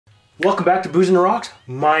Welcome back to Booze and the Rocks.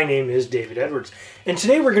 My name is David Edwards, and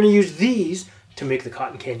today we're going to use these to make the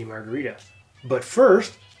cotton candy margarita. But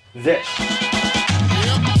first, this.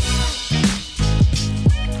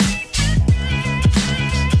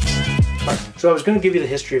 So I was going to give you the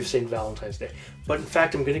history of St. Valentine's Day, but in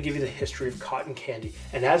fact I'm going to give you the history of cotton candy.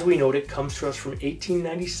 And as we know, it comes to us from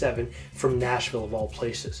 1897 from Nashville of all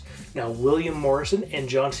places. Now William Morrison and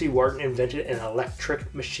John C. Wharton invented an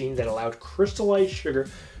electric machine that allowed crystallized sugar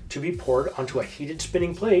to be poured onto a heated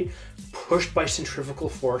spinning plate pushed by centrifugal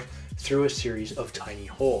force through a series of tiny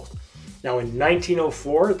holes. Now in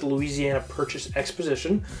 1904 at the Louisiana Purchase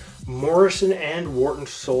Exposition, Morrison and Wharton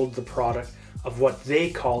sold the product of what they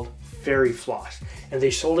called fairy floss, and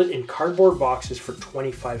they sold it in cardboard boxes for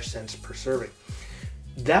 25 cents per serving.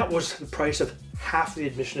 That was the price of half the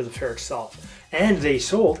admission of the fair itself, and they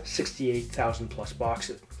sold 68,000 plus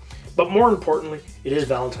boxes. But more importantly, it is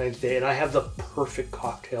Valentine's Day, and I have the perfect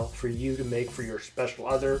cocktail for you to make for your special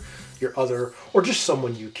other, or just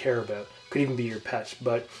someone you care about. Could even be your pets,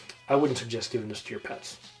 but I wouldn't suggest giving this to your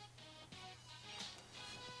pets.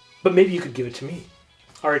 But maybe you could give it to me.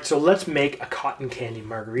 Alright, so let's make a cotton candy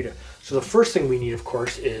margarita. So the first thing we need, of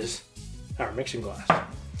course, is our mixing glass.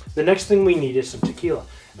 The next thing we need is some tequila.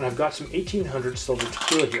 And I've got some 1800 silver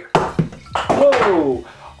tequila here. Whoa!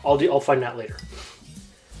 I'll find that later.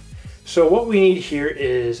 So what we need here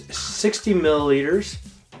is 60 milliliters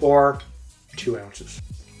or 2 ounces.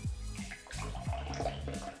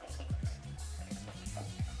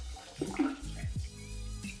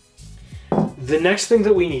 The next thing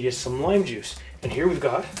that we need is some lime juice. And here we've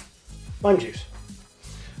got lime juice.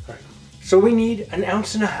 All right. So we need 1.5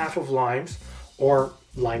 ounces of limes or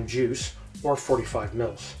lime juice or 45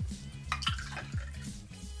 mils.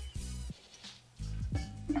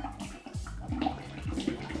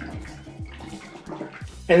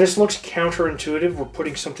 And this looks counterintuitive. We're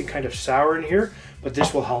putting something kind of sour in here, but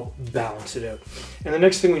this will help balance it out. And the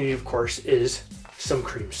next thing we need, of course, is some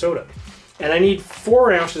cream soda. And I need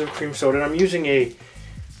 4 ounces of cream soda, and I'm using a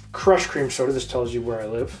crushed cream soda. This tells you where I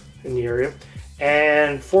live in the area.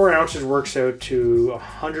 And 4 ounces works out to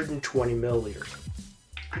 120 milliliters.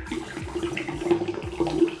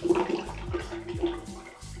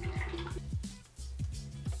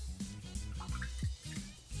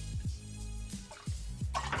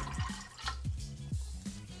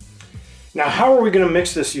 Now, how are we going to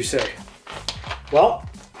mix this, you say? Well,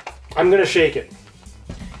 I'm going to shake it.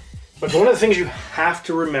 But one of the things you have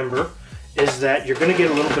to remember is that you're going to get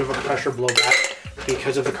a little bit of a pressure blowback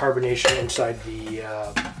because of the carbonation inside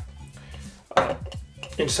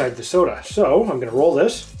the soda. So I'm going to roll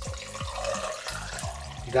this.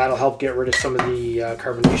 That'll help get rid of some of the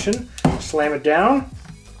carbonation. Slam it down.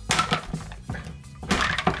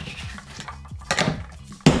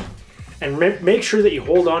 And make sure that you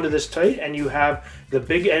hold on to this tight and you have the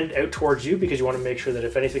big end out towards you, because you want to make sure that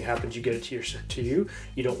if anything happens, you get it to you.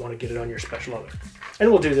 You don't want to get it on your special other.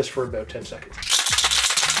 And we'll do this for about 10 seconds.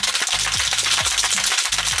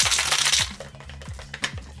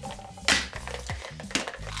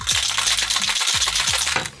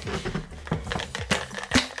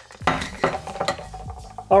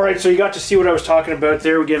 All right, so you got to see what I was talking about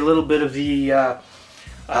there. We get a little bit of the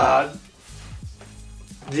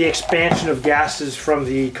expansion of gases from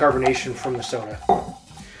the carbonation from the soda.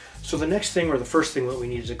 So the next thing, or the first thing that we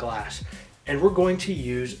need, is a glass. And we're going to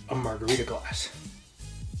use a margarita glass.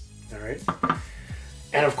 All right.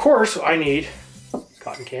 And of course, I need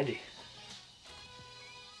cotton candy.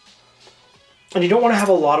 And you don't want to have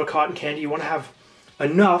a lot of cotton candy. You want to have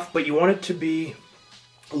enough, but you want it to be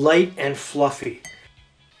light and fluffy.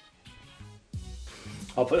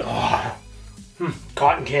 I'll put,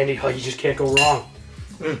 cotton candy. Oh, you just can't go wrong.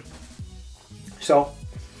 So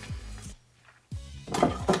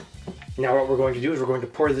now what we're going to do is we're going to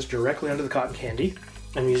pour this directly onto the cotton candy.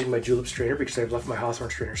 I'm using my julep strainer because I've left my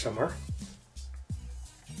hawthorn strainer somewhere.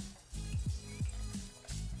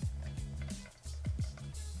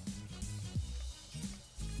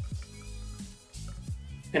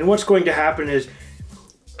 And what's going to happen is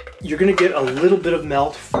you're going to get a little bit of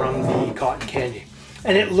melt from the cotton candy.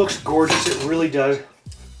 And it looks gorgeous, it really does.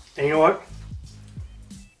 And you know what?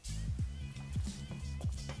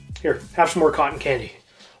 Here, have some more cotton candy.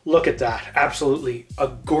 Look at that. Absolutely a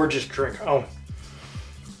gorgeous drink. Oh,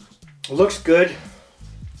 looks good.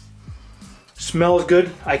 Smells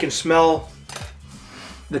good. I can smell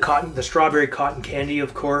the strawberry cotton candy,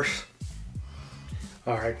 of course.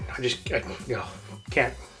 All right, I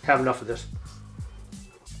can't have enough of this.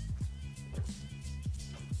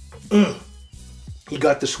 You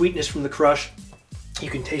got the sweetness from the crush.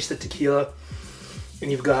 You can taste the tequila.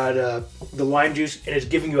 and you've got the lime juice, and it's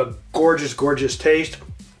giving you a gorgeous, gorgeous taste.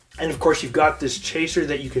 And of course, you've got this chaser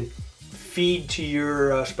that you can feed to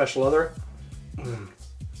your special other.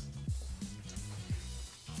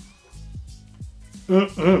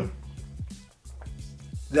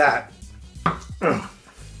 That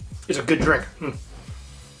is a good drink.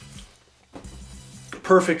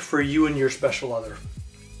 Perfect for you and your special other.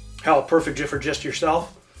 Hell, perfect for just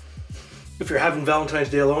yourself. If you're having Valentine's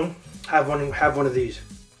Day alone, have one of these.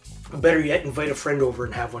 Better yet, invite a friend over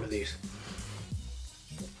and have one of these.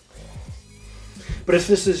 But if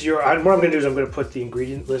this is your, what I'm going to do is I'm going to put the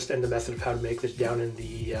ingredient list and the method of how to make this down in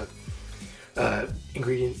the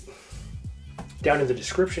down in the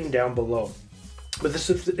description down below. But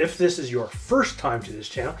if this is your first time to this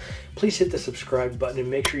channel, please hit the subscribe button and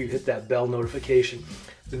make sure you hit that bell notification.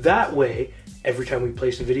 That way, every time we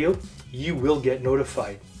place a video, you will get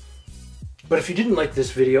notified. But if you didn't like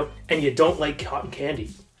this video and you don't like cotton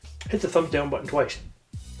candy, hit the thumbs down button twice.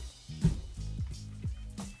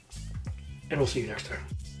 And we'll see you next time.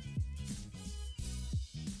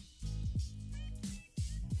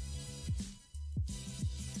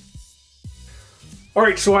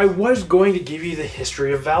 Alright, so I was going to give you the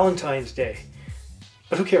history of Valentine's Day.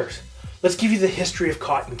 But who cares? Let's give you the history of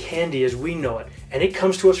cotton candy as we know it. And it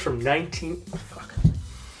comes to us from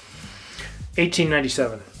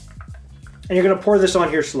 1897. And you're going to pour this on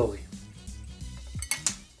here slowly.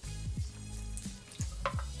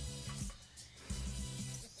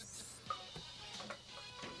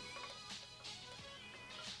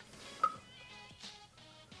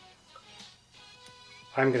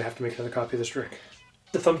 I'm going to have to make another copy of this drink.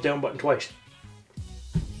 The thumbs down button twice.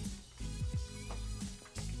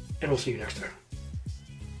 And we'll see you next time.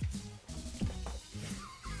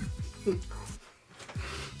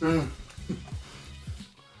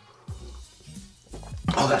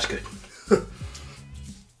 Oh, that's good.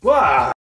 Wow.